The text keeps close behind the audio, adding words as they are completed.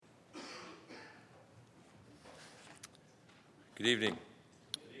Good evening.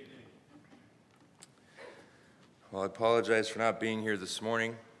 Well, I apologize for not being here this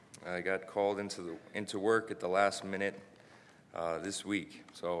morning. I got called into work at the last minute this week.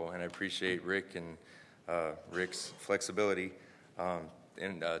 And I appreciate Rick and Rick's flexibility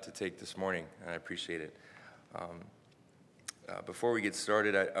to take this morning, and I appreciate it. Before we get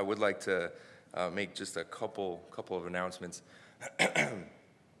started, I would like to make just a couple of announcements.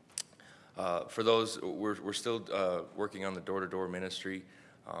 For those, we're still working on the door-to-door ministry,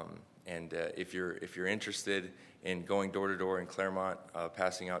 and if you're interested in going door-to-door in Claremont,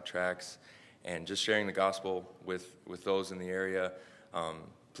 passing out tracts, and just sharing the gospel with those in the area,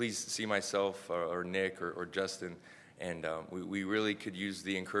 please see myself or Nick or Justin, and we really could use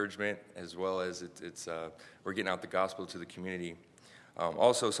the encouragement as well as we're getting out the gospel to the community.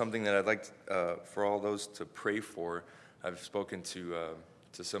 Also, something that I'd like for all those to pray for. I've spoken to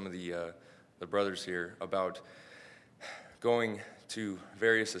some of the brothers here about going to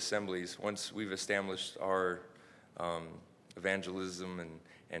various assemblies once we've established our evangelism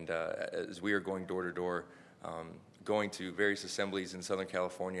and as we are going door to door, going to various assemblies in Southern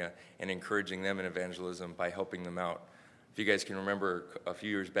California and encouraging them in evangelism by helping them out. If you guys can remember, a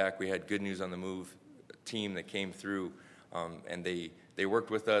few years back we had Good News on the Move team that came through, and they worked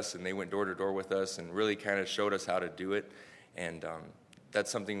with us and they went door to door with us and really kind of showed us how to do it. And that's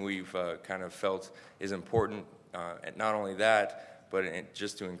something we've kind of felt is important, and not only that, but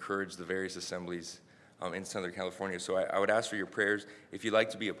just to encourage the various assemblies in Southern California. So I would ask for your prayers. If you'd like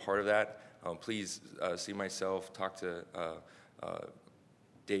to be a part of that, please see myself, talk to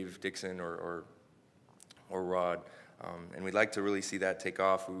Dave Dixon or Rod, and we'd like to really see that take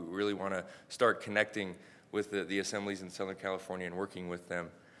off. We really want to start connecting with the assemblies in Southern California and working with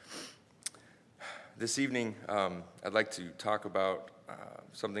them. This evening, I'd like to talk about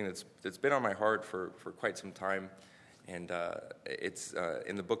something that's been on my heart for quite some time, and it's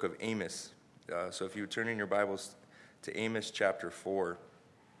in the book of Amos. So if you would turn in your Bibles to Amos chapter 4,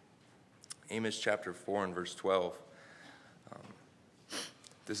 Amos chapter 4 and verse 12.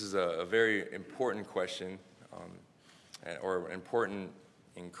 This is a very important question, or important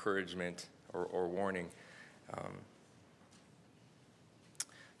encouragement or warning.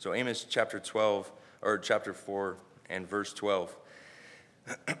 So Amos chapter 4 and verse 12.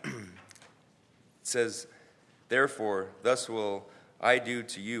 It says, "Therefore, thus will I do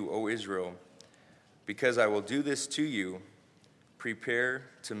to you, O Israel, because I will do this to you. Prepare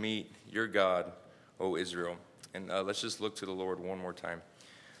to meet your God, O Israel." And let's just look to the Lord one more time.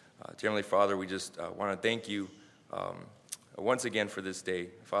 Dear Heavenly Father, we just want to thank you once again for this day.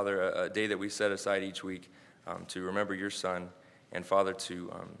 Father, a day that we set aside each week to remember your Son. And Father,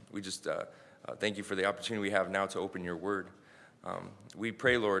 we just thank you for the opportunity we have now to open your word. We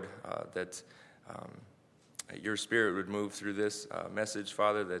pray, Lord, that your Spirit would move through this message,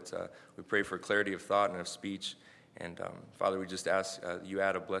 Father, that we pray for clarity of thought and of speech. And Father, we just ask you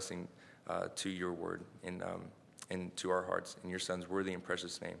add a blessing to your word and to our hearts. In your Son's worthy and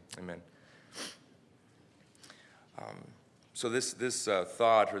precious name, amen. So this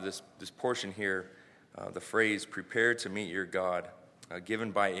thought, or this portion here, the phrase "prepare to meet your God,"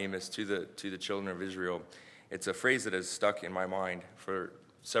 given by Amos to the children of Israel, it's a phrase that has stuck in my mind for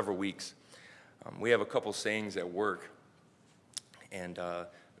several weeks. We have a couple sayings at work, and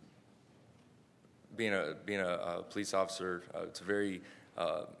being a police officer, it's very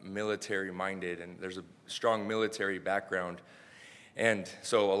military-minded, and there's a strong military background. And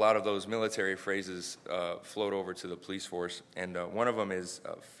so a lot of those military phrases float over to the police force, and one of them is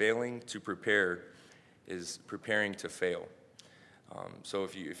failing to prepare is preparing to fail. So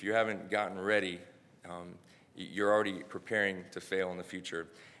if you haven't gotten ready, you're already preparing to fail in the future.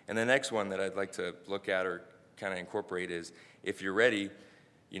 And the next one that I'd like to look at or kind of incorporate is, if you're ready,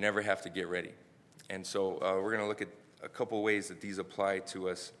 you never have to get ready. And so we're going to look at a couple ways that these apply to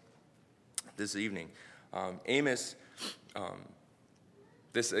us this evening. Amos,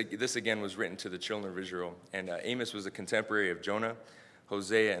 this again was written to the children of Israel, and Amos was a contemporary of Jonah,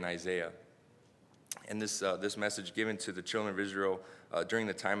 Hosea, and Isaiah. And this message given to the children of Israel during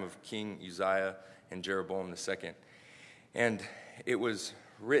the time of King Uzziah and Jeroboam II. And it was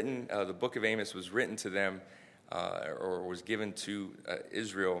written, the book of Amos was written to them, or was given to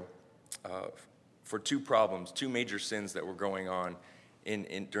Israel for two major sins that were going on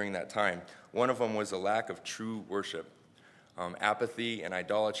during that time. One of them was a lack of true worship. Apathy and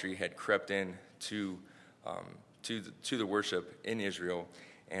idolatry had crept in to the worship in Israel,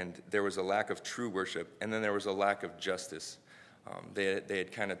 and there was a lack of true worship, and then there was a lack of justice. They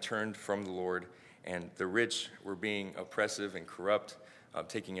had kind of turned from the Lord, and the rich were being oppressive and corrupt,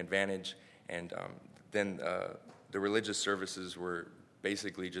 taking advantage, and then the religious services were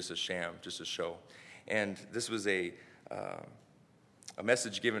basically just a sham, just a show. And this was a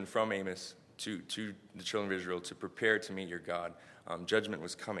message given from Amos to the children of Israel to prepare to meet your God. Judgment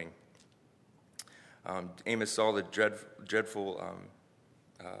was coming. Amos saw the dreadful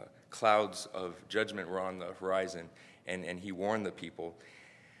clouds of judgment were on the horizon, and he warned the people.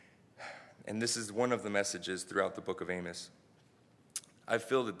 And this is one of the messages throughout the book of Amos. I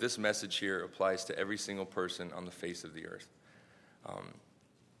feel that this message here applies to every single person on the face of the earth,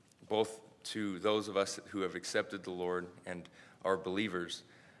 both to those of us who have accepted the Lord and are believers,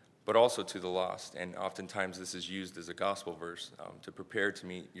 but also to the lost. And oftentimes this is used as a gospel verse to prepare to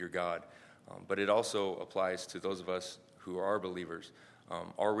meet your God. But it also applies to those of us who are believers.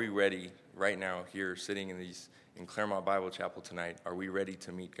 Are we ready right now here sitting in Claremont Bible Chapel tonight? Are we ready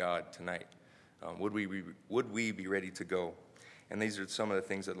to meet God tonight? Would we be ready to go? And these are some of the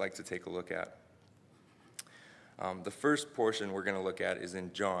things I'd like to take a look at. The first portion we're going to look at is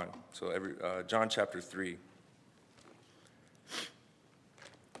in John. So John chapter 3.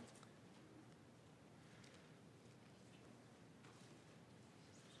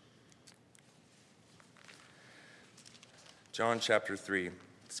 John chapter 3.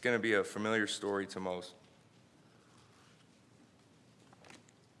 It's going to be a familiar story to most.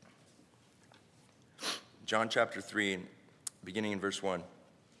 John chapter 3, beginning in verse 1.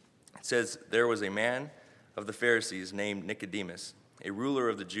 It says, "There was a man of the Pharisees named Nicodemus, a ruler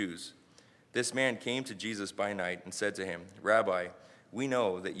of the Jews. This man came to Jesus by night and said to him, 'Rabbi, we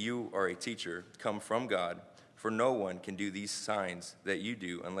know that you are a teacher come from God, for no one can do these signs that you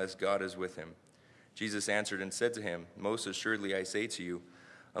do unless God is with him.' Jesus answered and said to him, 'Most assuredly I say to you,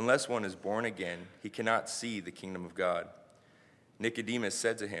 unless one is born again, he cannot see the kingdom of God.' Nicodemus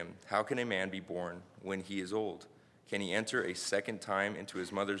said to him, 'How can a man be born when he is old? Can he enter a second time into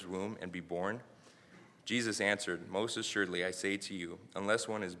his mother's womb and be born?' Jesus answered, 'Most assuredly I say to you, unless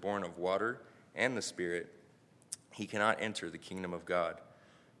one is born of water and the Spirit, he cannot enter the kingdom of God.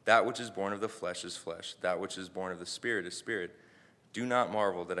 That which is born of the flesh is flesh, that which is born of the Spirit is spirit. Do not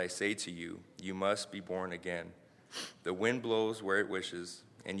marvel that I say to you, you must be born again. The wind blows where it wishes,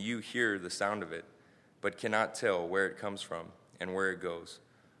 and you hear the sound of it, but cannot tell where it comes from and where it goes.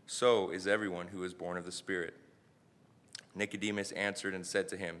 So is everyone who is born of the Spirit.' Nicodemus answered and said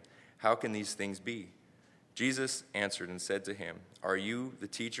to him, 'How can these things be?' Jesus answered and said to him, 'Are you the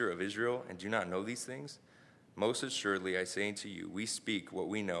teacher of Israel and do not know these things? Most assuredly I say to you, we speak what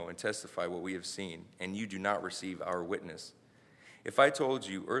we know and testify what we have seen, and you do not receive our witness. If I told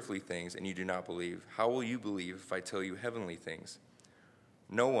you earthly things and you do not believe, how will you believe if I tell you heavenly things?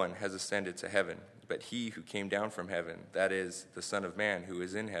 No one has ascended to heaven, but he who came down from heaven, that is, the Son of Man who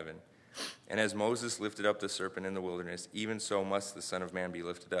is in heaven. And as Moses lifted up the serpent in the wilderness, even so must the Son of Man be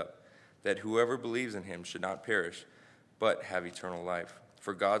lifted up, that whoever believes in him should not perish, but have eternal life.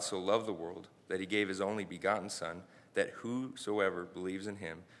 For God so loved the world that he gave his only begotten Son, that whosoever believes in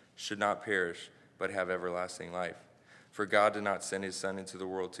him should not perish, but have everlasting life. For God did not send his Son into the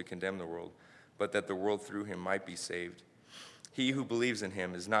world to condemn the world, but that the world through him might be saved. He who believes in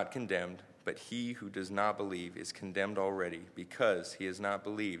him is not condemned, but he who does not believe is condemned already, because he has not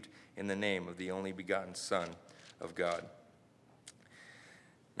believed in the name of the only begotten Son of God."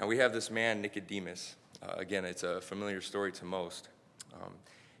 Now we have this man, Nicodemus. Again, it's a familiar story to most.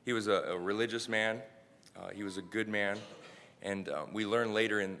 He was a religious man. He was a good man. And we learn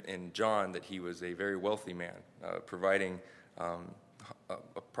later in John that he was a very wealthy man, providing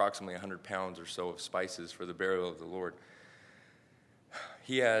approximately 100 pounds or so of spices for the burial of the Lord.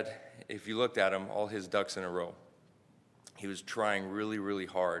 He had, if you looked at him, all his ducks in a row. He was trying really, really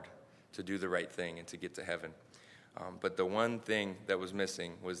hard to do the right thing and to get to heaven. But the one thing that was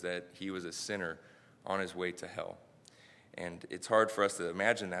missing was that he was a sinner on his way to hell. And it's hard for us to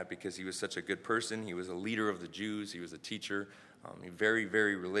imagine that because he was such a good person. He was a leader of the Jews. He was a teacher. Very,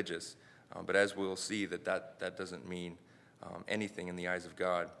 very religious. But as we'll see, that doesn't mean anything in the eyes of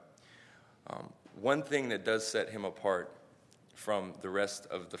God. One thing that does set him apart from the rest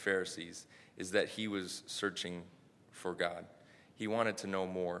of the Pharisees is that he was searching for God. He wanted to know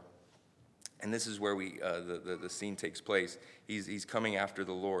more. And this is where the scene takes place. He's coming after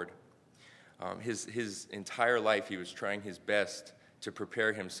the Lord. His entire life, he was trying his best to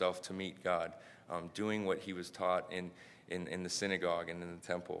prepare himself to meet God, doing what he was taught in the synagogue and in the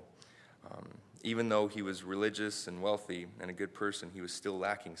temple. Even though he was religious and wealthy and a good person, he was still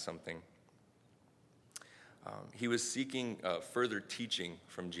lacking something. He was seeking further teaching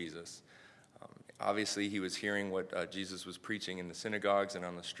from Jesus. Obviously, he was hearing what Jesus was preaching in the synagogues and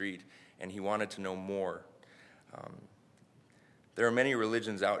on the street, and he wanted to know more. There are many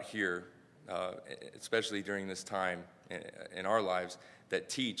religions out here especially during this time in our lives, that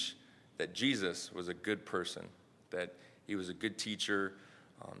teach that Jesus was a good person, that he was a good teacher,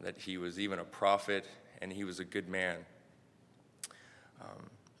 that he was even a prophet, and he was a good man.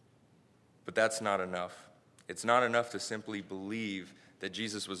 But that's not enough. It's not enough to simply believe that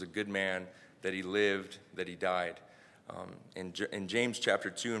Jesus was a good man, that he lived, that he died. In James chapter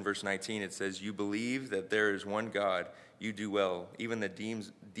 2 and verse 19, it says, "You believe that there is one God, you do well. Even the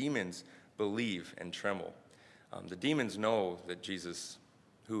demons believe and tremble." The demons know that Jesus,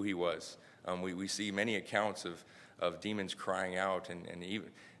 who he was. We see many accounts of demons crying out, and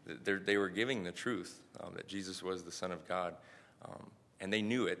even they were giving the truth that Jesus was the Son of God. And they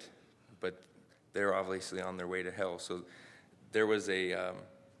knew it, but they're obviously on their way to hell. So there was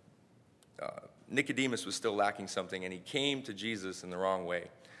Nicodemus was still lacking something, and he came to Jesus in the wrong way.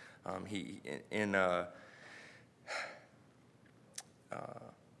 In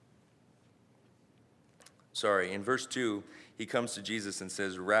verse 2, he comes to Jesus and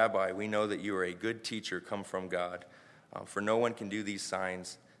says, "Rabbi, we know that you are a good teacher come from God, for no one can do these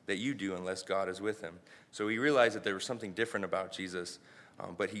signs that you do unless God is with him." So he realized that there was something different about Jesus,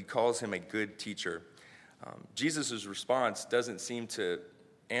 but he calls him a good teacher. Jesus' response doesn't seem to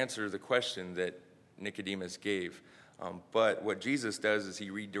answer the question that Nicodemus gave. But what Jesus does is he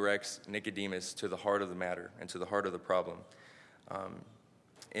redirects Nicodemus to the heart of the matter and to the heart of the problem.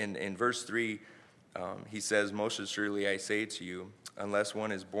 In verse 3, he says, "Most assuredly I say to you, unless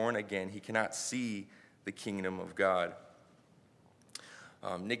one is born again, he cannot see the kingdom of God."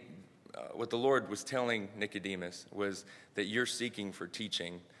 What the Lord was telling Nicodemus was that you're seeking for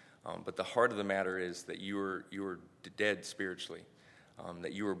teaching, but the heart of the matter is that you were dead spiritually,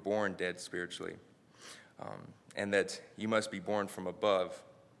 that you were born dead spiritually, and that you must be born from above,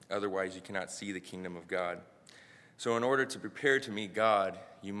 otherwise you cannot see the kingdom of God. So in order to prepare to meet God,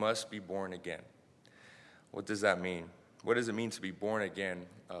 you must be born again. What does that mean? What does it mean to be born again?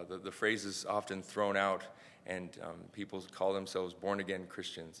 The phrase is often thrown out, and people call themselves born-again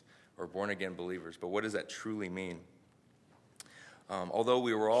Christians or born-again believers. But what does that truly mean? Although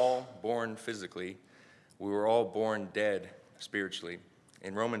we were all born physically, we were all born dead spiritually.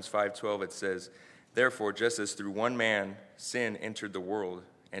 In Romans 5:12 it says, "Therefore, just as through one man sin entered the world,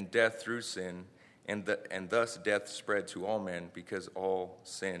 and death through sin, and thus death spread to all men because all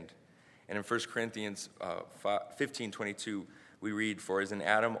sinned." And in 1 Corinthians 15:22, we read, "For as in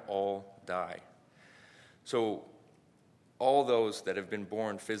Adam all die." So all those that have been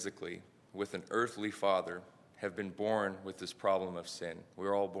born physically with an earthly father have been born with this problem of sin.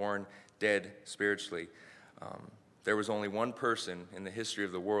 We're all born dead spiritually. There was only one person in the history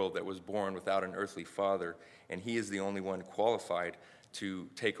of the world that was born without an earthly father, and he is the only one qualified to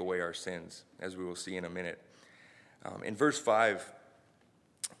take away our sins, as we will see in a minute. In verse 5,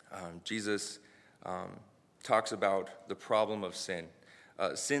 Jesus talks about the problem of sin.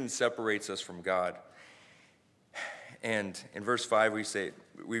 Sin separates us from God. And in verse 5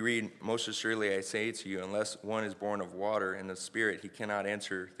 we read, "Most assuredly I say to you, unless one is born of water and the Spirit, he cannot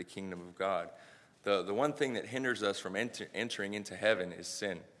enter the kingdom of God." The one thing that hinders us from entering into heaven is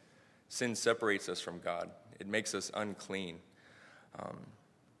sin. Sin separates us from God. It makes us unclean.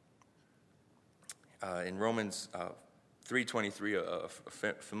 In Romans 3:23, a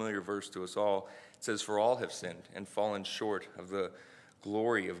familiar verse to us all, it says, "For all have sinned and fallen short of the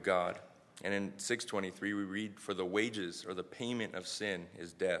glory of God." And in 6:23 we read, "For the wages or the payment of sin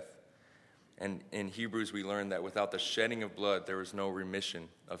is death." And in Hebrews we learn that without the shedding of blood there was no remission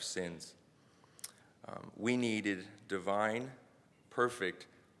of sins. We needed divine, perfect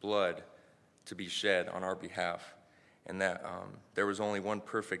blood to be shed on our behalf. And that there was only one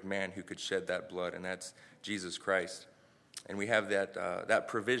perfect man who could shed that blood, and that's Jesus Christ. And we have that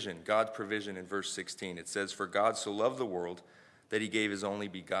provision, God's provision in verse 16. It says, "For God so loved the world that he gave his only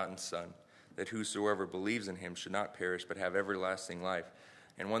begotten Son, that whosoever believes in him should not perish but have everlasting life."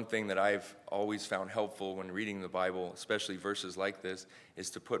 And one thing that I've always found helpful when reading the Bible, especially verses like this, is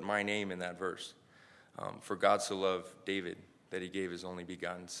to put my name in that verse. For God so loved David that he gave his only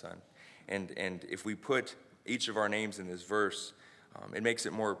begotten Son. And if we put each of our names in this verse, it makes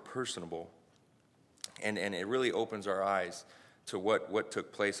it more personable. And it really opens our eyes to what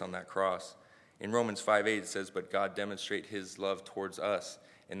took place on that cross. In Romans 5:8 it says, "But God demonstrate his love towards us,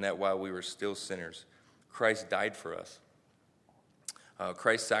 in that while we were still sinners, Christ died for us."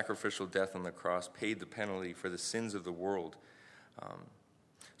 Christ's sacrificial death on the cross paid the penalty for the sins of the world.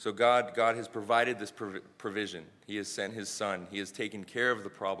 So God has provided this provision. He has sent his Son. He has taken care of the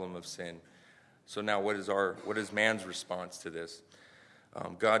problem of sin. So now what is man's response to this?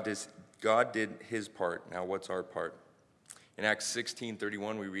 God did his part. Now what's our part? In Acts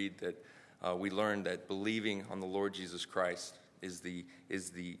 16:31 we read that we learned that believing on the Lord Jesus Christ is the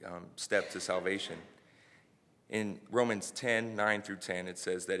step to salvation. In Romans 10:9-10, it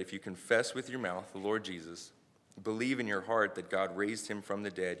says that if you confess with your mouth the Lord Jesus, believe in your heart that God raised him from the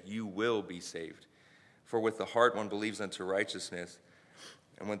dead, you will be saved. For with the heart one believes unto righteousness,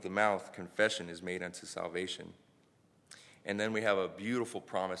 and with the mouth confession is made unto salvation. And then we have a beautiful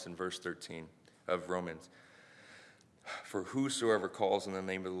promise in verse 13 of Romans. For whosoever calls on the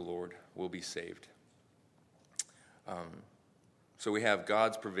name of the Lord will be saved. So we have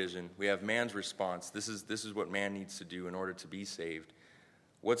God's provision. We have man's response. This is what man needs to do in order to be saved.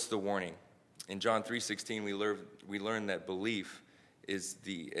 What's the warning? In John 3:16, we learn that belief is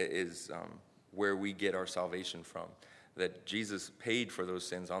where we get our salvation from. That Jesus paid for those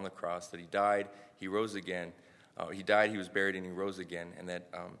sins on the cross. That he died, he rose again. He died, he was buried, and he rose again. And that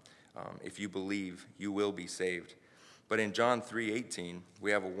if you believe, you will be saved. But in John 3:18, we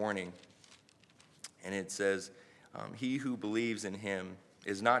have a warning, and it says, he who believes in him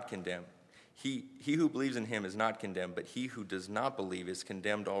is not condemned. He who believes in him is not condemned, but he who does not believe is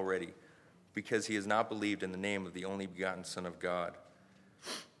condemned already, because he has not believed in the name of the only begotten Son of God.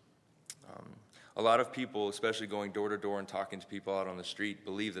 A lot of people, especially going door to door and talking to people out on the street,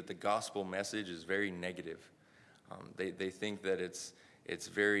 believe that the gospel message is very negative. They think that it's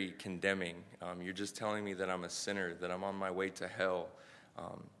very condemning. You're just telling me that I'm a sinner, that I'm on my way to hell.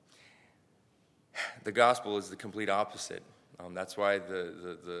 The gospel is the complete opposite. That's why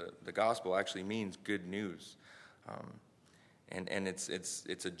the gospel actually means good news. And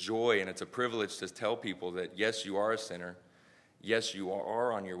it's a joy and it's a privilege to tell people that, yes, you are a sinner. Yes, you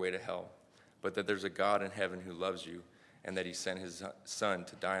are on your way to hell. But that there's a God in heaven who loves you, and that he sent his son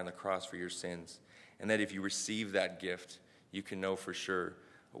to die on the cross for your sins. And that if you receive that gift, you can know for sure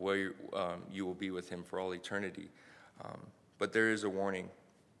where you will be with him for all eternity. But there is a warning.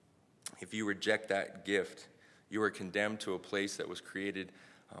 If you reject that gift, you are condemned to a place that was created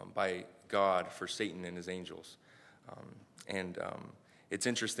by God for Satan and his angels. It's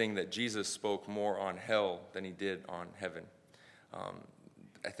interesting that Jesus spoke more on hell than he did on heaven.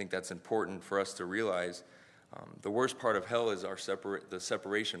 I think that's important for us to realize. The worst part of hell is the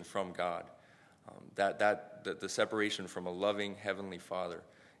separation from God. The separation from a loving heavenly Father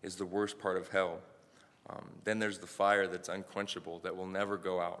is the worst part of hell. Then there's the fire that's unquenchable, that will never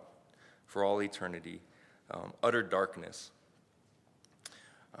go out for all eternity, utter darkness.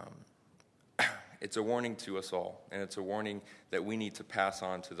 It's a warning to us all, and it's a warning that we need to pass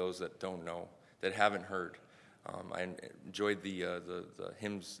on to those that don't know, that haven't heard. I enjoyed the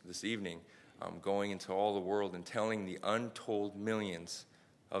hymns this evening, going into all the world and telling the untold millions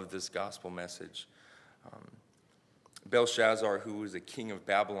of this gospel message. Belshazzar, who was a king of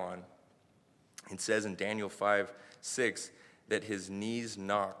Babylon, it says in Daniel 5:6 that his knees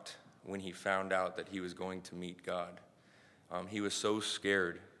knocked when he found out that he was going to meet God. He was so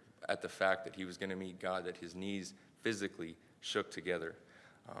scared at the fact that he was going to meet God that his knees physically shook together.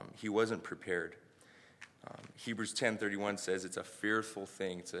 He wasn't prepared. Hebrews 10:31 says it's a fearful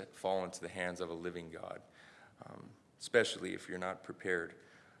thing to fall into the hands of a living God, especially if you're not prepared.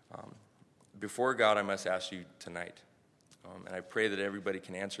 Before God, I must ask you tonight, and I pray that everybody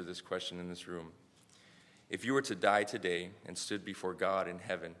can answer this question in this room. If you were to die today and stood before God in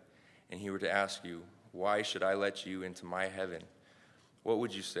heaven, and he were to ask you, why should I let you into my heaven? What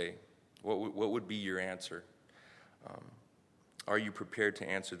would you say? What would be your answer? Are you prepared to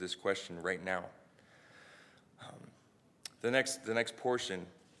answer this question right now? The next portion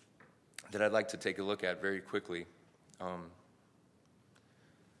that I'd like to take a look at very quickly. I don't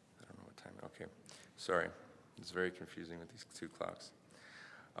know what time. Okay, sorry, it's very confusing with these two clocks.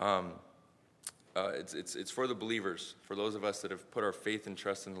 It's for the believers, for those of us that have put our faith and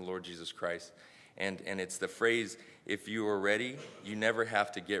trust in the Lord Jesus Christ, and it's the phrase, "If you are ready, you never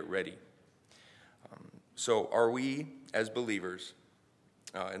have to get ready." So, are we as believers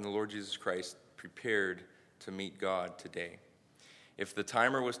in the Lord Jesus Christ prepared to meet God today? If the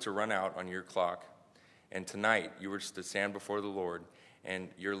timer was to run out on your clock, and tonight you were to stand before the Lord,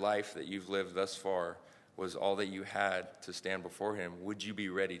 and your life that you've lived thus far was all that you had to stand before him, would you be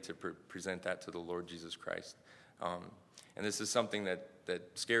ready to present that to the Lord Jesus Christ? And this is something that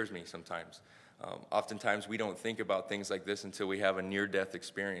scares me sometimes. Oftentimes we don't think about things like this until we have a near-death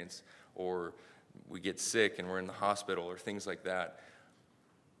experience, or we get sick and we're in the hospital, or things like that.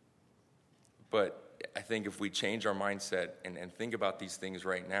 But I think if we change our mindset and think about these things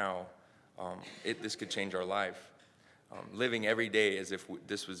right now, this could change our life. Living every day as if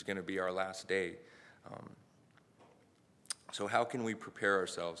this was going to be our last day. So how can we prepare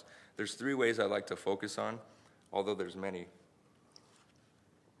ourselves? There's 3 ways I like to focus on, although there's many.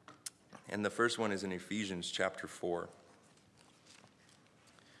 And the first one is in Ephesians chapter 4.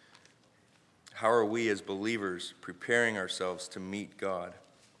 How are we as believers preparing ourselves to meet God?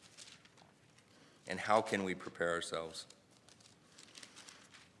 And how can we prepare ourselves?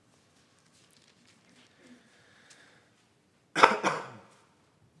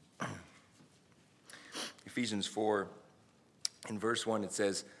 Ephesians 4, in verse 1, it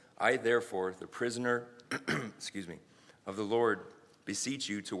says, I therefore, the prisoner of the Lord, beseech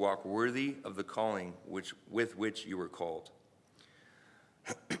you to walk worthy of the calling with which you were called.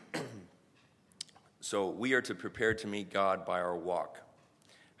 So we are to prepare to meet God by our walk.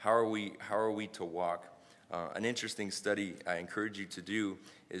 How are we to walk? An interesting study I encourage you to do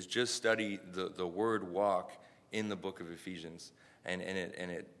is just study the word walk in the book of Ephesians, and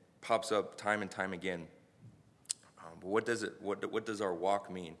it pops up time and time again. But what does our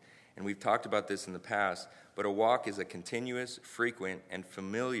walk mean? And we've talked about this in the past, but a walk is a continuous, frequent, and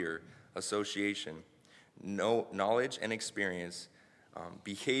familiar association, knowledge and experience,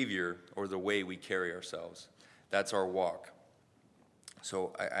 behavior, or the way we carry ourselves. That's our walk.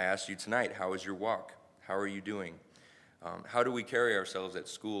 So I asked you tonight, how is your walk? How are you doing? How do we carry ourselves at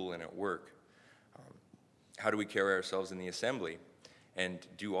school and at work? How do we carry ourselves in the assembly? And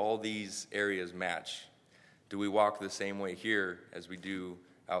do all these areas match? Do we walk the same way here as we do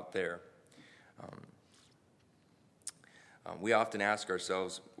out there? We often ask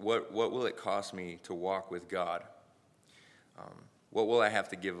ourselves, what will it cost me to walk with God? What will I have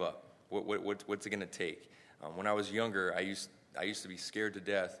to give up? What's it going to take? When I was younger, I used to be scared to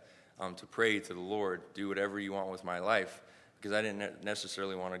death to pray to the Lord, do whatever you want with my life, because I didn't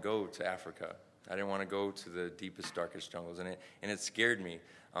necessarily want to go to Africa. I didn't want to go to the deepest, darkest jungles, and it scared me.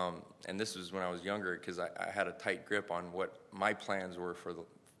 And this was when I was younger, because I had a tight grip on what my plans were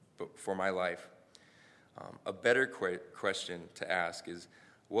for my life. A better question to ask is,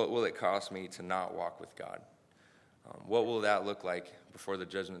 what will it cost me to not walk with God? What will that look like before the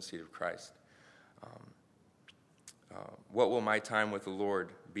judgment seat of Christ? What will my time with the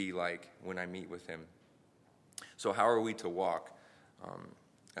Lord be like when I meet with him? So how are we to walk?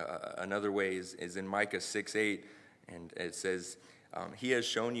 Another way is in Micah 6:8, and it says, he has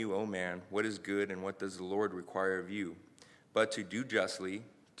shown you, O man, what is good and what does the Lord require of you, but to do justly,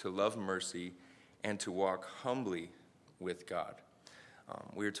 to love mercy, and to walk humbly with God.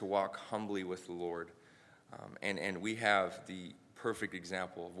 We are to walk humbly with the Lord. And we have the perfect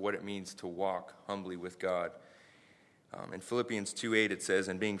example of what it means to walk humbly with God. In Philippians 2:8 it says,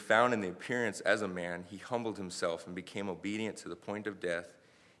 and being found in the appearance as a man, he humbled himself and became obedient to the point of death,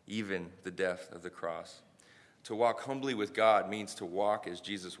 even the death of the cross. To walk humbly with God means to walk as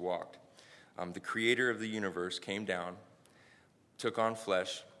Jesus walked. The creator of the universe came down, took on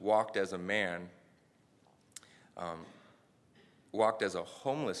flesh, walked as a man, walked as a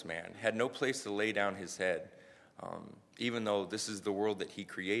homeless man, had no place to lay down his head, even though this is the world that he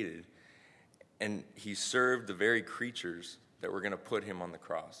created. And he served the very creatures that were going to put him on the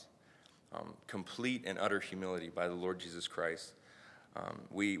cross. Complete and utter humility by the Lord Jesus Christ.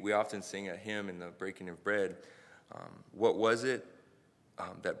 We often sing a hymn in the breaking of bread. What was it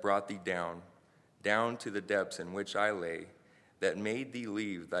that brought thee down to the depths in which I lay, that made thee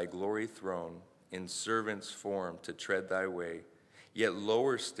leave thy glory throne in servant's form to tread thy way, yet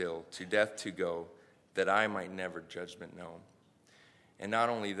lower still to death to go, that I might never judgment know. And not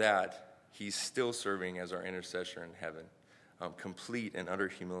only that, he's still serving as our intercessor in heaven. Complete and utter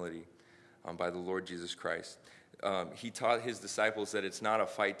humility by the Lord Jesus Christ. He taught his disciples that it's not a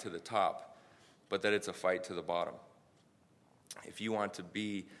fight to the top, but that it's a fight to the bottom. If you want to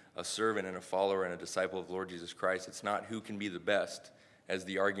be a servant and a follower and a disciple of the Lord Jesus Christ, it's not who can be the best, as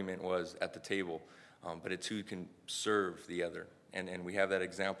the argument was at the table, but it's who can serve the other. And we have that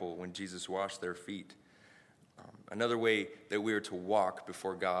example when Jesus washed their feet. Another way that we are to walk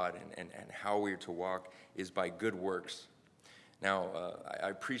before God and how we are to walk is by good works. Now, I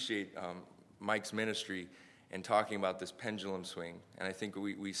appreciate Mike's ministry and talking about this pendulum swing, and I think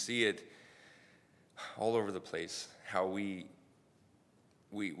we see it all over the place, how we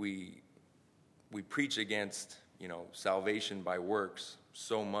preach against, salvation by works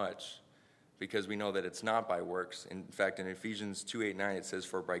so much, because we know that it's not by works. In fact, in Ephesians 2:8-9, it says,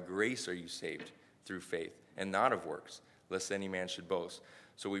 for by grace are you saved through faith, and not of works, lest any man should boast.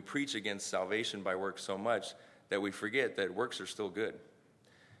 So we preach against salvation by works so much that we forget that works are still good,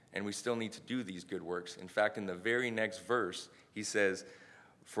 and we still need to do these good works. In fact, in the very next verse, he says,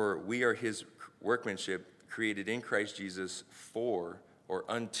 for we are his workmanship, created in Christ Jesus for, or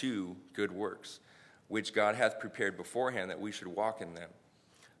unto, good works, which God hath prepared beforehand that we should walk in them.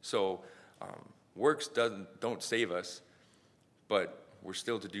 So works don't save us, but we're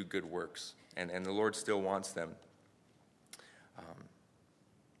still to do good works, and the Lord still wants them.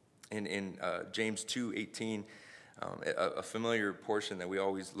 In James 2:18, a familiar portion that we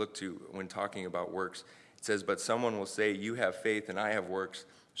always look to when talking about works, it says, "But someone will say, 'You have faith and I have works.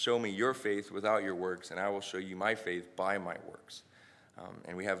 Show me your faith without your works, and I will show you my faith by my works.'"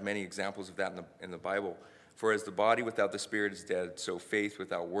 And we have many examples of that in the Bible. "For as the body without the spirit is dead, so faith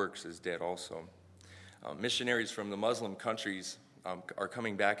without works is dead also." Missionaries from the Muslim countries are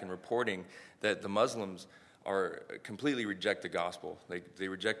coming back and reporting that the Muslims completely reject the gospel. They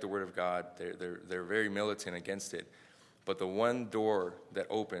reject the word of God. They're very militant against it. But the one door that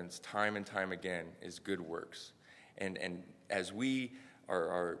opens time and time again is good works. And as we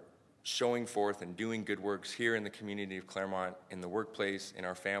are showing forth and doing good works here in the community of Claremont, in the workplace, in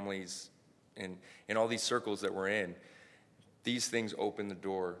our families, in all these circles that we're in, these things open the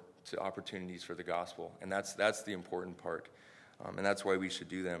door to opportunities for the gospel. And that's the important part. And that's why we should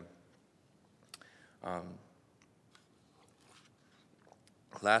do them.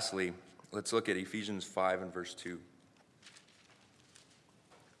 Lastly, let's look at Ephesians 5 and verse 2.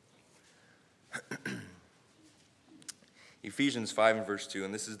 Ephesians 5 and verse 2,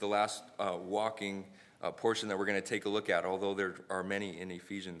 and this is the last walking portion that we're going to take a look at, although there are many in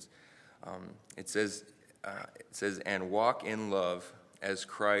Ephesians. It says, "And walk in love as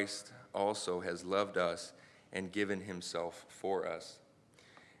Christ also has loved us and given himself for us."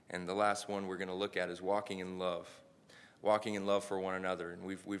 And the last one we're going to look at is walking in love for one another. And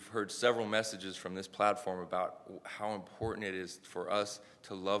we've heard several messages from this platform about how important it is for us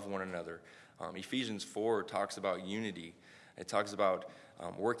to love one another. Ephesians 4 talks about unity. It talks about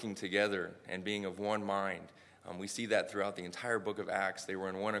working together and being of one mind. We see that throughout the entire book of Acts. They were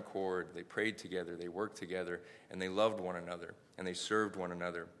in one accord. They prayed together. They worked together. And they loved one another. And they served one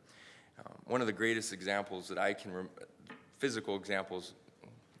another. One of the greatest examples that I can, physical examples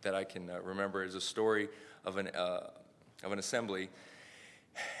that I can remember is a story of an assembly.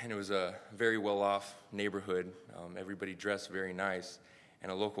 And it was a very well-off neighborhood. Everybody dressed very nice.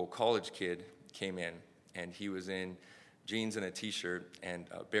 And a local college kid came in. And he was in jeans and a t-shirt and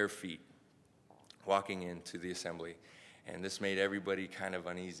bare feet, walking into the assembly. And this made everybody kind of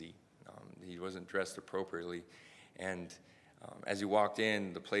uneasy. He wasn't dressed appropriately. And as he walked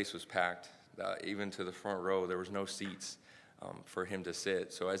in, the place was packed. Even to the front row, there was no seats for him to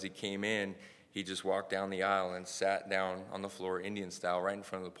sit. So as he came in, he just walked down the aisle and sat down on the floor, Indian style, right in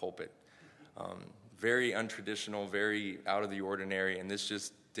front of the pulpit. Very untraditional, very out of the ordinary, and this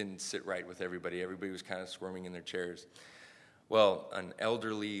just didn't sit right with everybody. Everybody was kind of squirming in their chairs. Well, an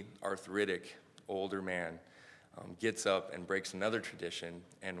elderly, arthritic, older man gets up and breaks another tradition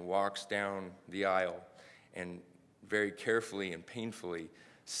and walks down the aisle and very carefully and painfully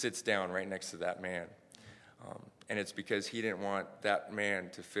sits down right next to that man. And it's because he didn't want that man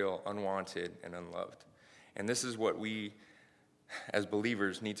to feel unwanted and unloved. And this is what we, as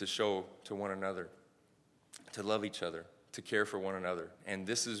believers, need to show to one another, to love each other, to care for one another. And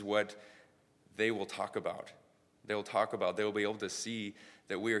this is what they will talk about. They'll be able to see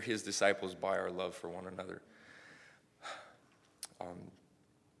that we are his disciples by our love for one another.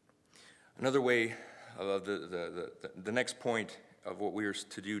 Another way, the next point of what we are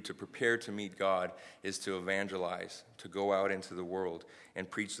to do to prepare to meet God is to evangelize, to go out into the world and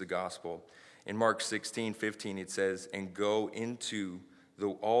preach the gospel. In Mark 16:15, it says, "And go into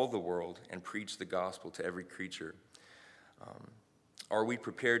all the world and preach the gospel to every creature." Are we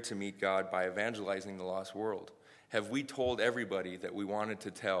prepared to meet God by evangelizing the lost world? Have we told everybody that we wanted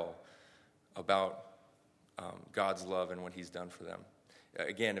to tell about God's love and what he's done for them?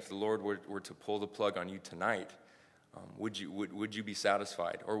 Again, if the Lord were to pull the plug on you tonight, would you be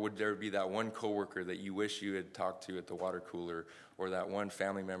satisfied? Or would there be that one coworker that you wish you had talked to at the water cooler, or that one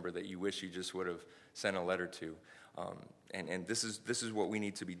family member that you wish you just would have sent a letter to? And this is what we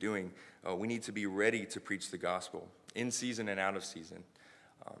need to be doing. We need to be ready to preach the gospel in season and out of season,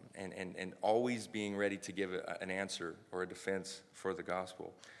 and always being ready to give an answer or a defense for the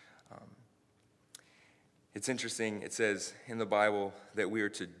gospel. It's interesting, it says in the Bible that we are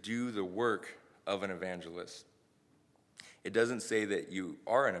to do the work of an evangelist. It doesn't say that you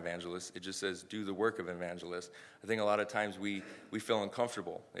are an evangelist, it just says do the work of an evangelist. I think a lot of times we feel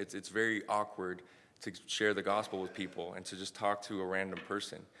uncomfortable. It's very awkward to share the gospel with people and to just talk to a random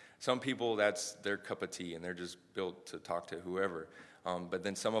person. Some people, that's their cup of tea and they're just built to talk to whoever. But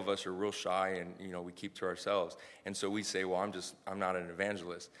then some of us are real shy and we keep to ourselves. And so we say, well, I'm not an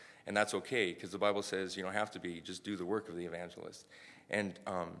evangelist. And that's okay, because the Bible says you don't have to be, just do the work of the evangelist. And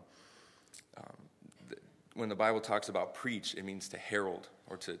when the Bible talks about preach, it means to herald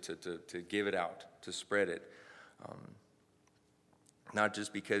or to give it out, to spread it. Not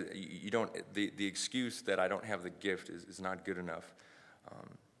just because you don't, the excuse that I don't have the gift is not good enough.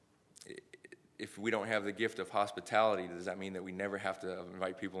 If we don't have the gift of hospitality, does that mean that we never have to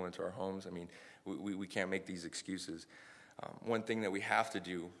invite people into our homes? I mean, we can't make these excuses. One thing that we have to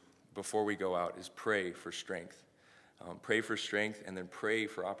do before we go out is pray for strength. Pray for strength, and then pray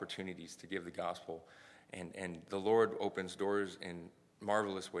for opportunities to give the gospel. And the Lord opens doors in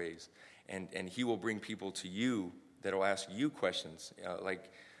marvelous ways. And he will bring people to you that will ask you questions.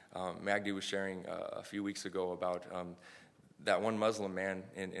 Like Magdi was sharing a few weeks ago about that one Muslim man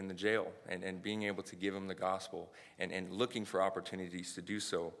in the jail, and being able to give him the gospel, and looking for opportunities to do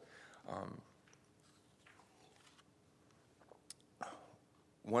so.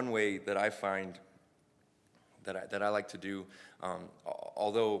 One way that I find that I like to do,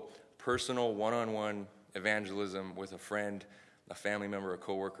 although personal one-on-one evangelism with a friend, a family member, a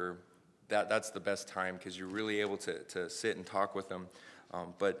coworker, that's the best time, because you're really able to sit and talk with them.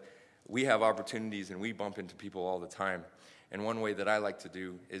 But we have opportunities, and we bump into people all the time. And one way that I like to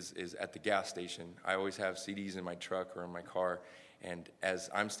do is at the gas station. I always have CDs in my truck or in my car, and as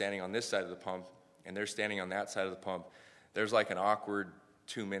I'm standing on this side of the pump and they're standing on that side of the pump, there's like an awkward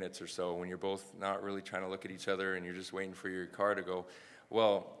 2 minutes or so when you're both not really trying to look at each other and you're just waiting for your car to go.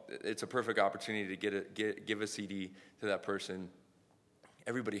 Well, it's a perfect opportunity to give a CD to that person.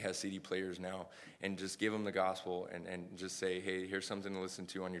 Everybody has CD players now, and just give them the gospel and just say, hey, here's something to listen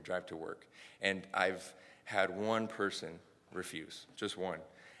to on your drive to work. And I've had one person refuse, just one.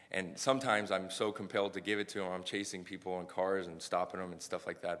 And sometimes I'm so compelled to give it to them, I'm chasing people in cars and stopping them and stuff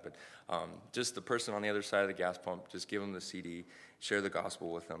like that. But just the person on the other side of the gas pump, just give them the CD, share the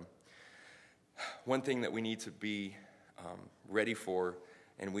gospel with them. One thing that we need to be ready for,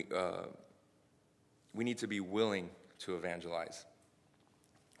 and we need to be willing to evangelize.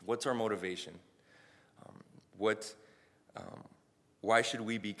 What's our motivation? Why should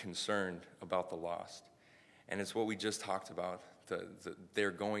we be concerned about the lost? And it's what we just talked about.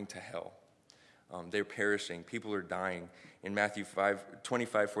 They're going to hell. They're perishing. People are dying. In Matthew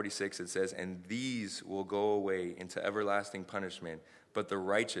 25:46, it says, "And these will go away into everlasting punishment, but the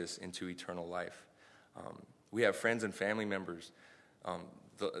righteous into eternal life." We have friends and family members.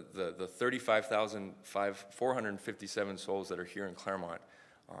 The 35,457 souls that are here in Claremont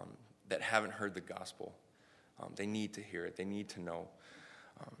that haven't heard the gospel. They need to hear it. They need to know.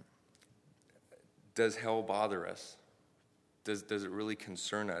 Does hell bother us? Does it really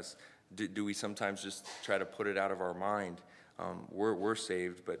concern us? Do we sometimes just try to put it out of our mind? We're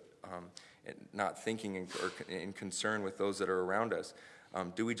saved, but not thinking or in concern with those that are around us.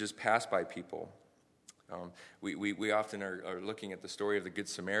 Do we just pass by people? We often are looking at the story of the Good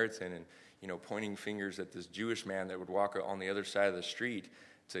Samaritan and pointing fingers at this Jewish man that would walk on the other side of the street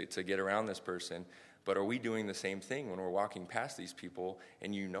to get around this person. But are we doing the same thing when we're walking past these people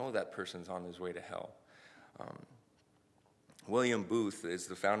and that person's on his way to hell? William Booth is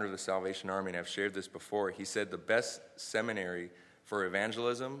the founder of the Salvation Army, and I've shared this before. He said the best seminary for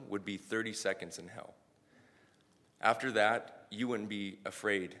evangelism would be 30 seconds in hell. After that, you wouldn't be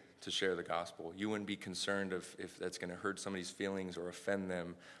afraid to share the gospel. You wouldn't be concerned if that's going to hurt somebody's feelings or offend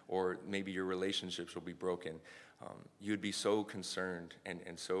them, or maybe your relationships will be broken. You'd be so concerned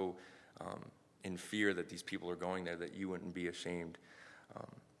and so in fear that these people are going there that you wouldn't be ashamed.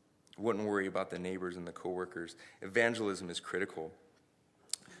 Wouldn't worry about the neighbors and the coworkers. Evangelism is critical.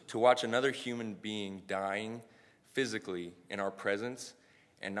 To watch another human being dying physically in our presence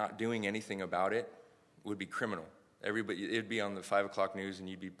and not doing anything about it would be criminal. It'd be on the 5 o'clock news and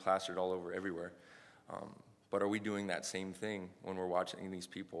you'd be plastered all over everywhere. But are we doing that same thing when we're watching these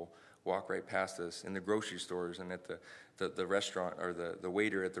people walk right past us in the grocery stores and at the restaurant, or the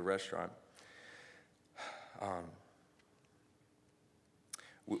waiter at the restaurant?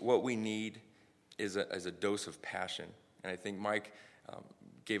 What we need is a dose of passion. And I think Mike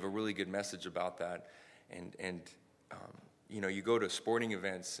gave a really good message about that. And you go to sporting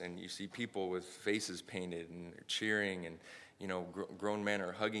events and you see people with faces painted and they're cheering, and grown men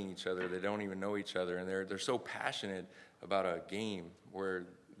are hugging each other. They don't even know each other, and they're so passionate about a game where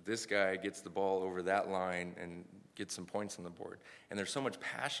this guy gets the ball over that line and gets some points on the board. And there's so much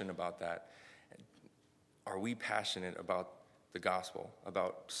passion about that. Are we passionate about the gospel,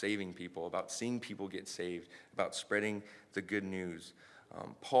 about saving people, about seeing people get saved, about spreading the good news?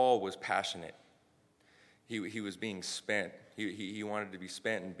 Paul was passionate. He was being spent. He wanted to be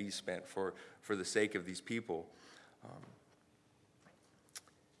spent and be spent for the sake of these people.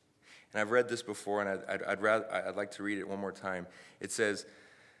 And I've read this before, and I'd like to read it one more time. It says,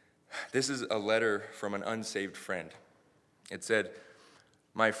 this is a letter from an unsaved friend. It said,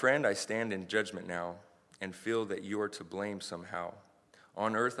 "My friend, I stand in judgment now and feel that you are to blame somehow.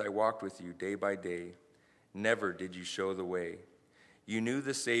 On earth I walked with you day by day. Never did you show the way. You knew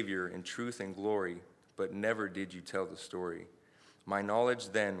the Savior in truth and glory, but never did you tell the story. My knowledge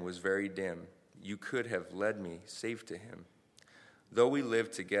then was very dim. You could have led me safe to him. Though we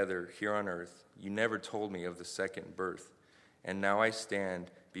lived together here on earth, you never told me of the second birth. And now I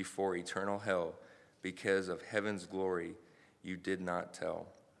stand before eternal hell because of heaven's glory you did not tell.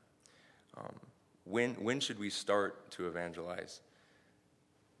 When should we start to evangelize?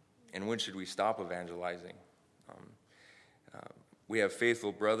 And when should we stop evangelizing? We have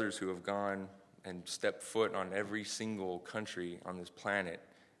faithful brothers who have gone and stepped foot on every single country on this planet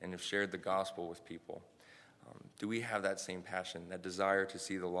and have shared the gospel with people. Do we have that same passion, that desire to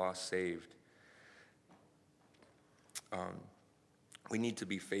see the lost saved? We need to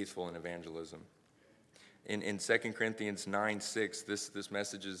be faithful in evangelism. In 2 Corinthians 9:6, this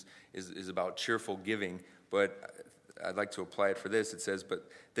message is about cheerful giving, but I'd like to apply it for this. It says,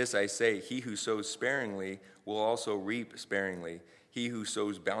 "But this I say, he who sows sparingly will also reap sparingly. He who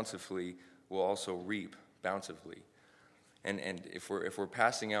sows bountifully will also reap bountifully." And if we're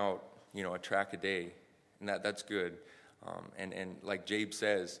passing out, a tract a day, and that's good. And like Jabe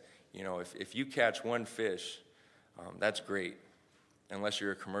says, if you catch one fish, that's great, unless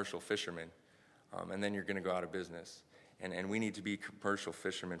you're a commercial fisherman, and then you're going to go out of business. And we need to be commercial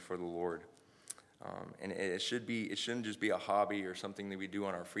fishermen for the Lord. And it shouldn't just be a hobby or something that we do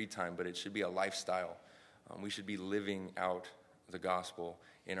on our free time, but it should be a lifestyle. We should be living out the gospel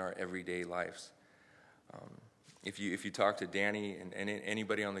in our everyday lives. If you talk to Danny and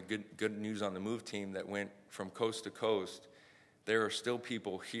anybody on the Good News on the Move team that went from coast to coast, there are still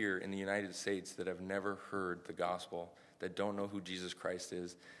people here in the United States that have never heard the gospel, that don't know who Jesus Christ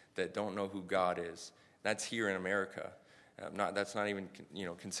is, that don't know who God is. That's here in America. That's not even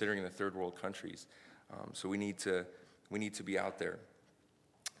considering the third world countries. So we need to be out there.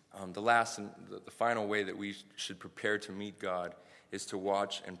 The last and the final way that we should prepare to meet God is to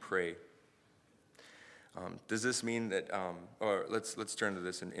watch and pray. Does this mean that? Or let's turn to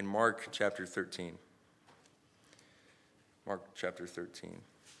this in Mark chapter 13. Mark chapter 13.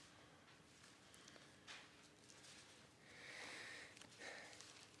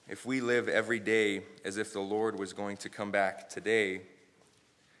 If we live every day as if the Lord was going to come back today,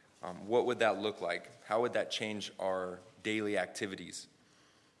 what would that look like? How would that change our daily activities?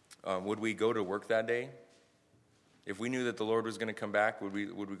 Would we go to work that day? If we knew that the Lord was going to come back, would we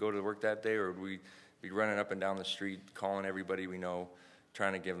go to work that day, or would we be running up and down the street, calling everybody we know,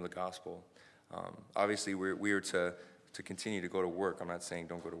 trying to give them the gospel? Obviously, we are to continue to go to work. I'm not saying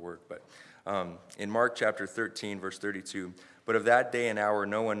don't go to work, but in Mark chapter 13, verse 32, "But of that day and hour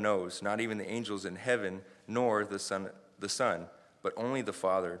no one knows, not even the angels in heaven, nor the Son, but only the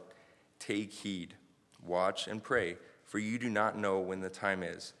Father. Take heed, watch and pray, for you do not know when the time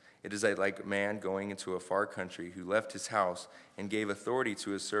is. It is like a man going into a far country who left his house and gave authority to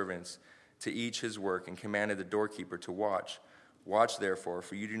his servants to each his work and commanded the doorkeeper to watch. Watch therefore,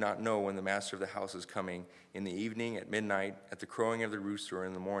 for you do not know when the master of the house is coming, in the evening, at midnight, at the crowing of the rooster, or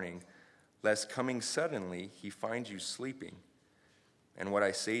in the morning, lest coming suddenly he find you sleeping. And what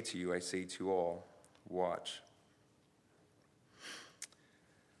I say to you, I say to all, watch."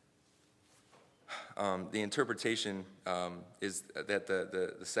 The interpretation is that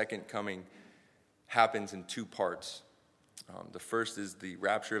the second coming happens in two parts. The first is the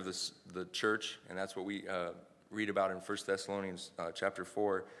rapture of the church, and that's what we read about in 1 Thessalonians chapter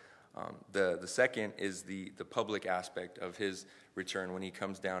 4. The second is the public aspect of his return when he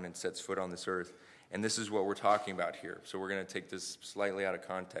comes down and sets foot on this earth. And this is what we're talking about here. So we're going to take this slightly out of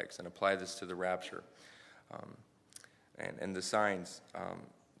context and apply this to the rapture. And the signs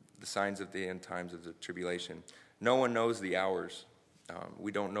of the end times of the tribulation. No one knows the hours.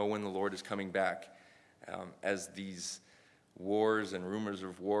 We don't know when the Lord is coming back. As these wars and rumors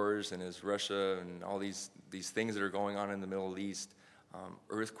of wars, and as Russia and all these things that are going on in the Middle East,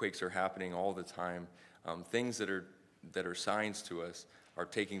 earthquakes are happening all the time. Things that are signs to us are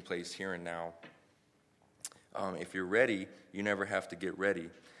taking place here and now. If you're ready, you never have to get ready.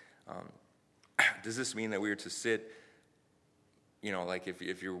 Does this mean that we are to sit, like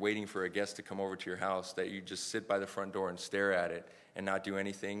if you're waiting for a guest to come over to your house, that you just sit by the front door and stare at it and not do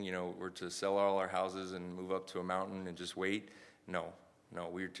anything? We're to sell all our houses and move up to a mountain and just wait? No,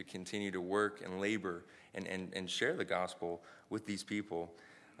 we're to continue to work and labor and share the gospel with these people.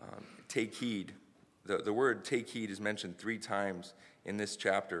 Take heed. The word take heed is mentioned 3 times in this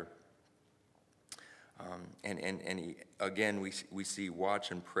chapter. And again, we see watch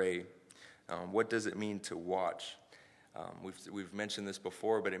and pray. What does it mean to watch? We've mentioned this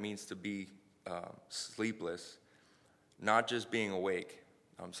before, but it means to be sleepless, not just being awake.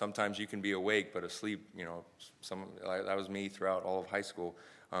 Sometimes you can be awake but asleep. That was me throughout all of high school.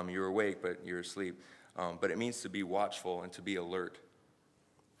 You're awake but you're asleep. But it means to be watchful and to be alert.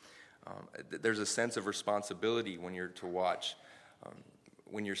 There's a sense of responsibility when you're to watch.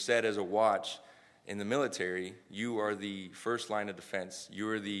 When you're set as a watch in the military, you are the first line of defense. You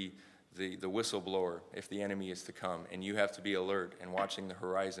are the whistleblower if the enemy is to come, and you have to be alert and watching the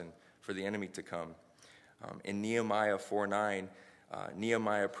horizon for the enemy to come. In Nehemiah 4:9,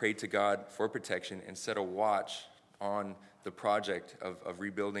 Nehemiah prayed to God for protection and set a watch on the project of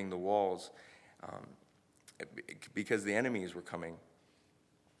rebuilding the walls because the enemies were coming.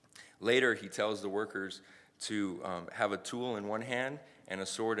 Later, he tells the workers to have a tool in one hand and a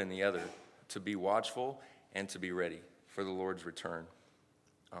sword in the other, to be watchful and to be ready for the Lord's return.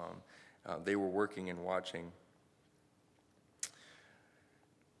 They were working and watching.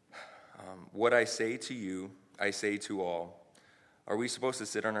 What I say to you, I say to all. Are we supposed to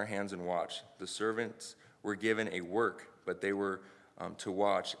sit on our hands and watch? The servants were given a work, but they were to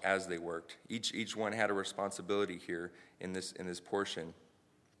watch as they worked. Each one had a responsibility here in this portion.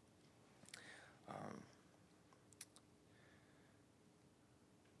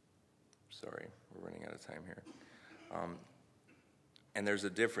 Sorry, we're running out of time here. And there's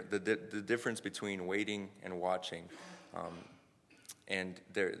the difference between waiting and watching. And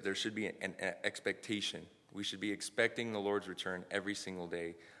there should be an expectation. We should be expecting the Lord's return every single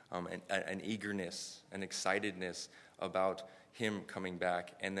day, an eagerness, an excitedness about him coming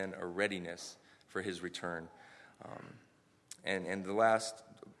back, and then a readiness for his return. And the last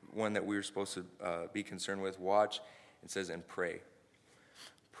one that we were supposed to be concerned with, watch, it says, and pray.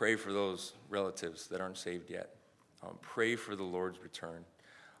 Pray for those relatives that aren't saved yet. Pray for the Lord's return.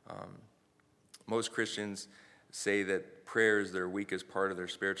 Most Christians say that prayer is their weakest part of their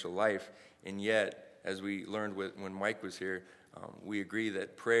spiritual life, and yet, as we learned when Mike was here, we agree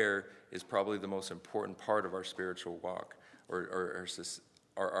that prayer is probably the most important part of our spiritual walk, or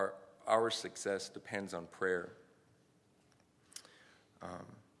our success depends on prayer.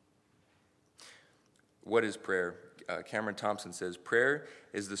 What is prayer? Cameron Thompson says, prayer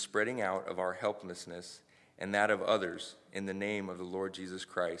is the spreading out of our helplessness and that of others in the name of the Lord Jesus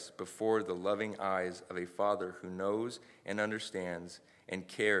Christ before the loving eyes of a Father who knows and understands and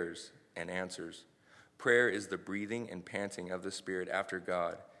cares and answers. Prayer is the breathing and panting of the Spirit after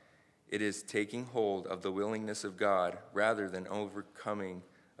God. It is taking hold of the willingness of God rather than overcoming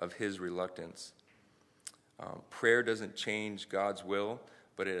of his reluctance. Prayer doesn't change God's will,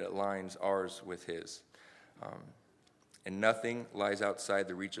 but it aligns ours with his. And nothing lies outside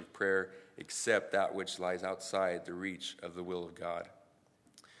the reach of prayer except that which lies outside the reach of the will of God.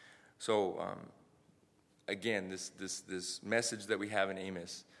 So, again, this message that we have in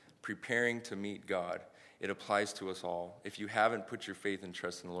Amos, preparing to meet God, it applies to us all. If you haven't put your faith and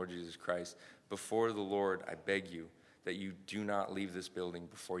trust in the Lord Jesus Christ, before the Lord, I beg you that you do not leave this building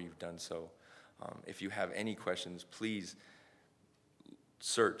before you've done so. If you have any questions, please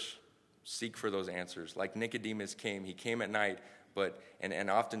search. Seek for those answers. Like Nicodemus came. He came at night, and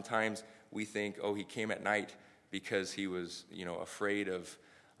oftentimes we think, oh, he came at night because he was, afraid of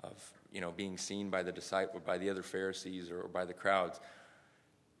being seen by the disciple, by the other Pharisees, or by the crowds.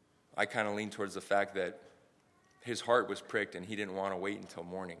 I kind of lean towards the fact that his heart was pricked and he didn't want to wait until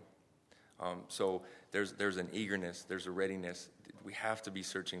morning. So there's an eagerness, there's a readiness. We have to be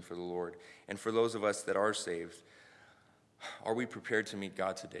searching for the Lord. And for those of us that are saved, are we prepared to meet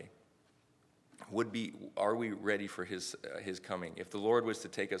God today? Are we ready for his coming? If the Lord was to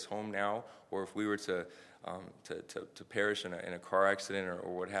take us home now, or if we were to perish in a car accident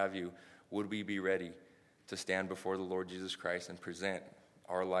or what have you, would we be ready to stand before the Lord Jesus Christ and present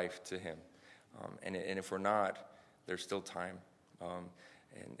our life to him? And if we're not, there's still time,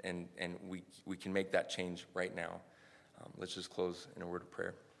 and we can make that change right now. Let's just close in a word of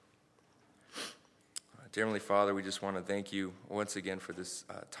prayer. Dear Heavenly Father, we just want to thank you once again for this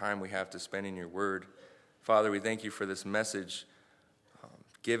time we have to spend in your word. Father, we thank you for this message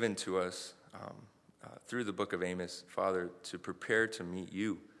given to us through the book of Amos, Father, to prepare to meet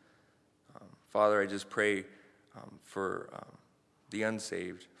you. Father, I just pray for the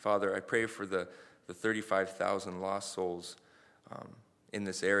unsaved. Father, I pray for the 35,000 lost souls in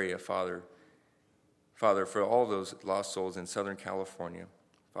this area, Father. Father, for all those lost souls in Southern California.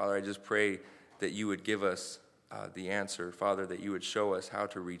 Father, I just pray that you would give us the answer. Father, that you would show us how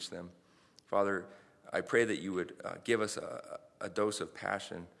to reach them. Father, I pray that you would give us a dose of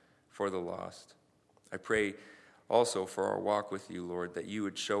passion for the lost. I pray also for our walk with you, Lord, that you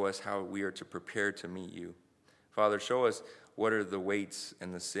would show us how we are to prepare to meet you. Father, show us what are the weights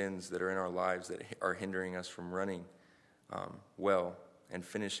and the sins that are in our lives that are hindering us from running well and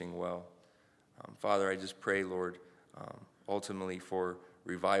finishing well. Father, I just pray, Lord, ultimately for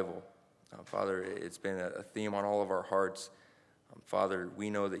revival. Father, it's been a theme on all of our hearts. Father, we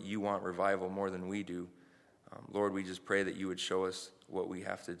know that you want revival more than we do. Lord, we just pray that you would show us what we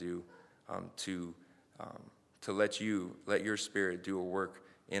have to do to let your Spirit do a work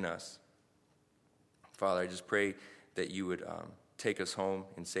in us. Father, I just pray that you would take us home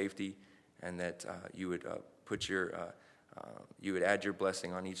in safety, and that you would you would add your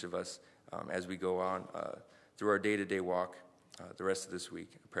blessing on each of us as we go on through our day-to-day walk the rest of this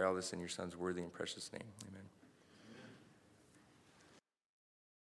week. I pray all this in your Son's worthy and precious name. Amen.